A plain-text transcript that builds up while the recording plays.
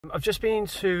I've just been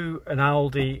to an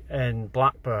Aldi in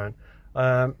Blackburn,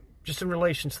 just in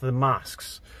relation to the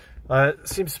masks.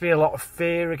 Seems to be a lot of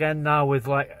fear again now with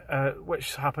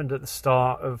which happened at the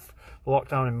start of the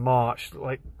lockdown in March.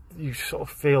 Like, you sort of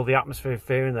feel the atmosphere of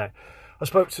fear in there. I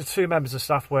spoke to two members of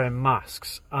staff wearing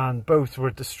masks and both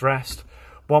were distressed.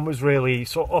 One was really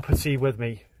sort of uppity with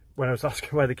me when I was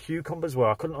asking where the cucumbers were.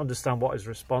 I couldn't understand what his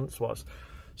response was.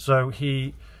 So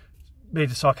he made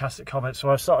a sarcastic comment. So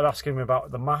I started asking him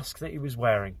about the mask that he was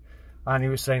wearing. And he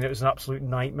was saying it was an absolute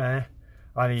nightmare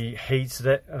and he hated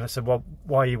it. And I said, well,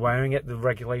 why are you wearing it? The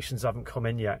regulations haven't come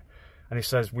in yet. And he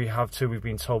says, we have to. We've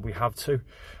been told we have to.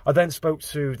 I then spoke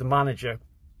to the manager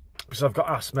because I've got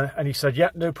asthma. And he said, yeah,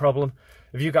 no problem.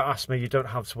 If you've got asthma, you don't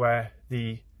have to wear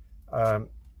the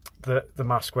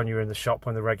mask when you're in the shop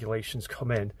when the regulations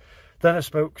come in. Then I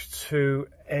spoke to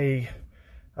a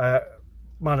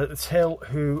man at the till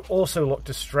who also looked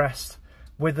distressed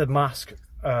with the mask,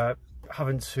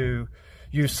 having to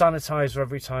use sanitizer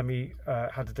every time he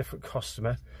had a different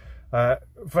customer.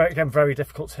 Again, very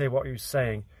difficult to hear what he was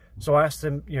saying. So I asked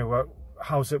him,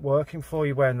 how's it working for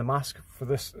you wearing the mask for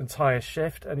this entire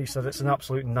shift? And he said it's an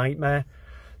absolute nightmare.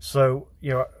 So,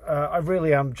 I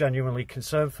really am genuinely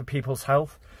concerned for people's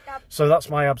health. So that's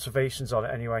my observations on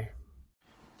it anyway.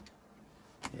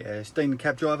 Yeah, it's Dean, the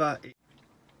cab driver.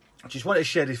 I just wanted to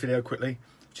share this video quickly.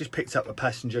 Just picked up a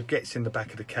passenger, gets in the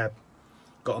back of the cab,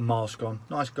 got a mask on.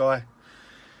 Nice guy.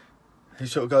 He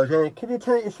sort of goes, oh, can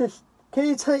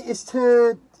you take this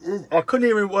to... I couldn't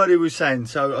hear a word he was saying,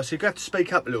 so I said, you have to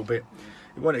speak up a little bit.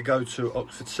 He wanted to go to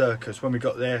Oxford Circus. When we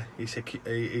got there, he said,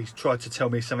 he tried to tell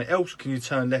me something else. Can you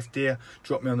turn left here,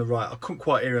 drop me on the right? I couldn't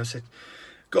quite hear him. I said,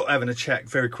 got having a chat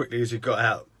very quickly as he got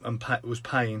out and was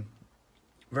paying.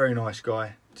 Very nice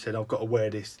guy. Said, I've got to wear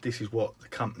this. This is what the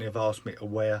company have asked me to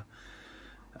wear.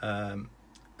 And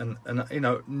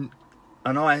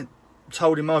I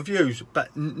told him my views, but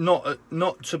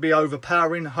not to be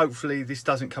overpowering. Hopefully this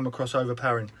doesn't come across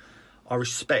overpowering. I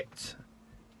respect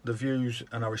the views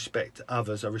and I respect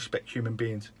others. I respect human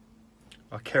beings.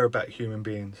 I care about human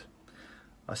beings.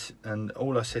 And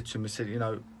all I said to him, I said,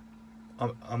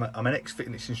 I'm an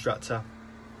ex-fitness instructor.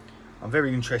 I'm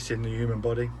very interested in the human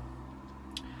body.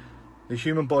 The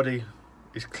human body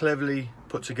is cleverly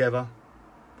put together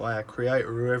by our creator,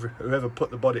 whoever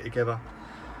put the body together.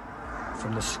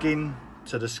 From the skin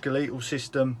to the skeletal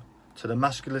system, to the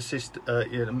muscular system,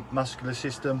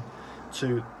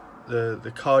 to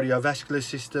the cardiovascular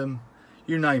system,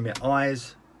 you name it,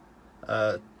 eyes,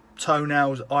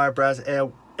 toenails, eyebrows, hair,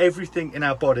 everything in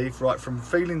our body, right from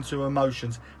feeling to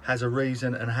emotions, has a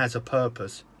reason and has a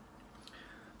purpose.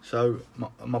 So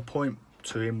my point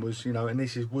to him was, and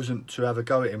this wasn't to have a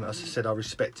go at him. As I said, I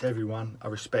respect everyone. I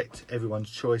respect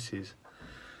everyone's choices.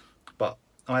 But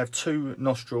I have two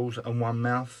nostrils and one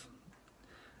mouth.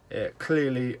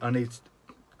 Clearly, I need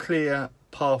clear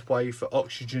pathway for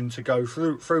oxygen to go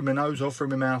through my nose or through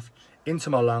my mouth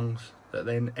into my lungs, that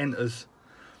then enters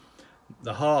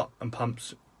the heart and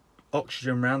pumps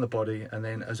oxygen around the body, and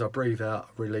then as I breathe out,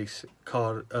 release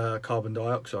carbon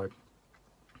dioxide.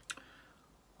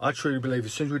 I truly believe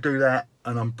as soon as we do that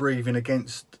and I'm breathing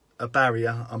against a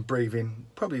barrier, I'm breathing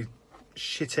probably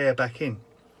shit air back in.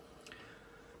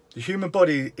 The human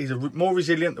body is more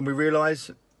resilient than we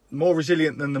realise, more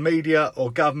resilient than the media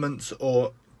or governments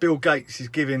or Bill Gates is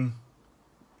giving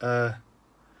us.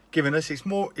 It's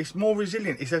more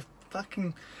resilient. It's a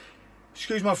fucking,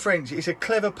 excuse my French, it's a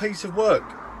clever piece of work.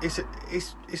 It's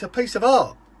a piece of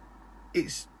art.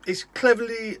 It's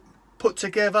cleverly put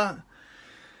together.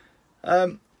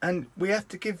 And we have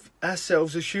to give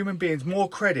ourselves as human beings more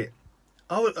credit.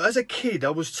 As a kid,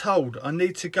 I was told I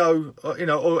need to go,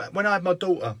 or when I had my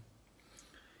daughter,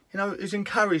 it was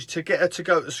encouraged to get her to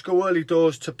go to school early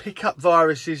doors to pick up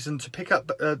viruses and to pick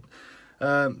up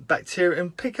bacteria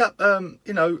and pick up,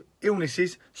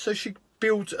 illnesses, so she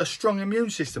builds a strong immune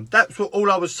system. That's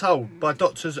all I was told by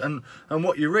doctors and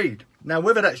what you read. Now,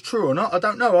 whether that's true or not, I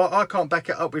don't know. I can't back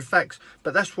it up with facts,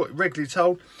 but that's what regularly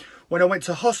told. When I went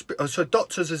to hospital, so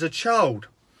doctors as a child,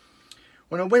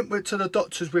 when I went to the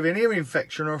doctors with an ear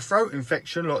infection or a throat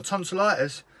infection like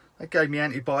tonsillitis, they gave me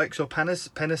antibiotics or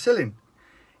penicillin.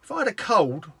 If I had a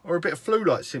cold or a bit of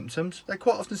flu-like symptoms, they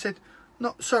quite often said,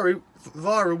 "No, sorry,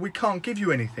 viral, we can't give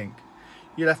you anything.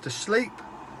 You'll have to sleep,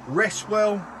 rest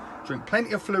well, drink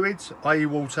plenty of fluids, i.e.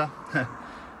 water,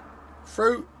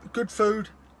 fruit, good food,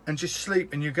 and just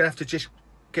sleep, and you're going to have to just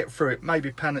get through it.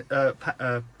 Maybe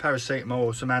paracetamol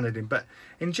or some Anodin." But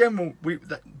in general,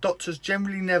 doctors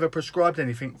generally never prescribed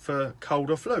anything for cold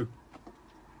or flu.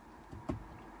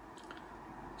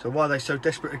 So why are they so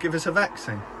desperate to give us a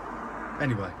vaccine?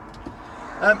 Anyway,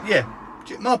 yeah,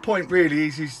 my point really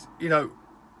is, you know,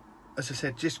 as I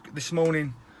said, just this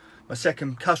morning, my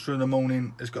second customer in the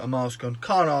morning has got a mask on.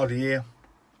 Can't hardly hear.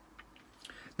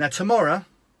 Now tomorrow,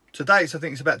 today I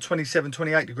think it's about 27,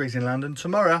 28 degrees in London.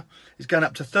 Tomorrow is going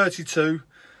up to 32.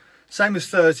 Same as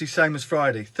Thursday, same as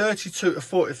Friday. 32 to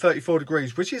 40, 34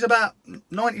 degrees, which is about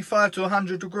 95 to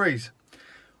 100 degrees.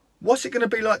 What's it going to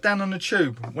be like down on the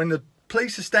tube when the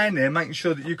police are standing there making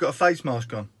sure that you've got a face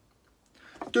mask on?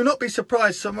 Do not be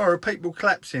surprised tomorrow people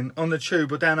collapsing on the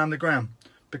tube or down underground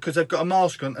because they've got a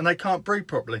mask on and they can't breathe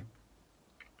properly.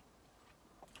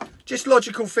 Just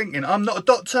logical thinking. I'm not a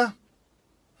doctor,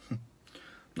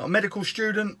 not a medical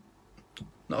student,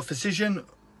 not a physician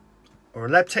or a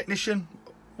lab technician,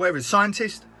 whatever, a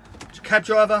scientist, just a cab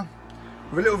driver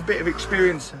with a little bit of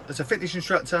experience as a fitness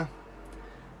instructor,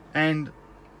 and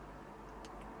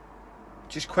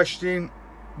just questioning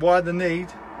why the need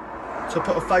to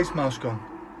put a face mask on.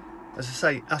 As I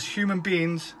say, us human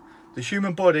beings, the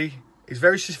human body is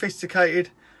very sophisticated,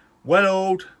 well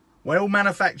oiled, well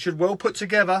manufactured, well put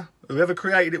together. Whoever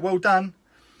created it, well done.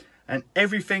 And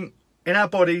everything in our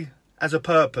body has a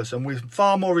purpose, and we're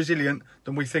far more resilient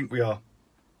than we think we are.